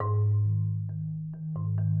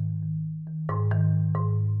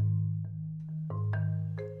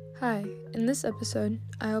Hi, in this episode,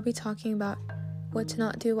 I will be talking about what to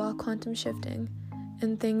not do while quantum shifting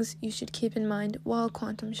and things you should keep in mind while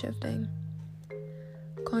quantum shifting.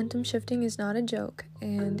 Quantum shifting is not a joke,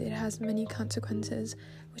 and it has many consequences,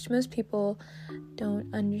 which most people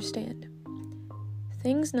don't understand.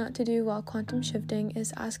 Things not to do while quantum shifting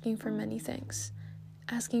is asking for many things.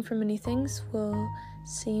 Asking for many things will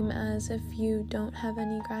seem as if you don't have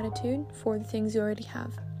any gratitude for the things you already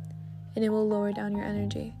have, and it will lower down your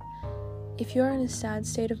energy. If you are in a sad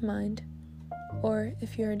state of mind, or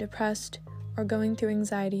if you're depressed, or going through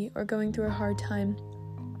anxiety, or going through a hard time,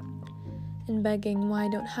 and begging why I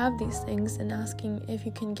don't have these things and asking if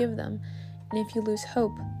you can give them, and if you lose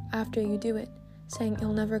hope after you do it, saying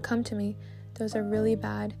it'll never come to me, those are really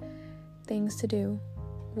bad things to do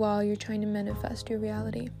while you're trying to manifest your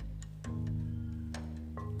reality.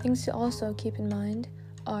 Things to also keep in mind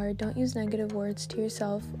are don't use negative words to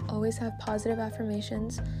yourself, always have positive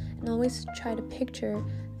affirmations, and always try to picture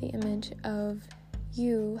the image of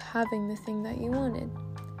you having the thing that you wanted.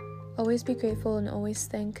 Always be grateful and always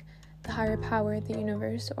thank the higher power, the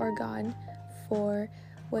universe, or God for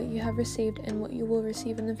what you have received and what you will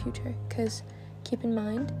receive in the future. Because keep in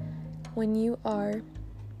mind, when you are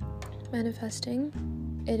manifesting,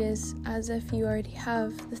 it is as if you already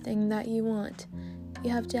have the thing that you want.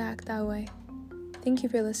 You have to act that way. Thank you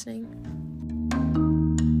for listening.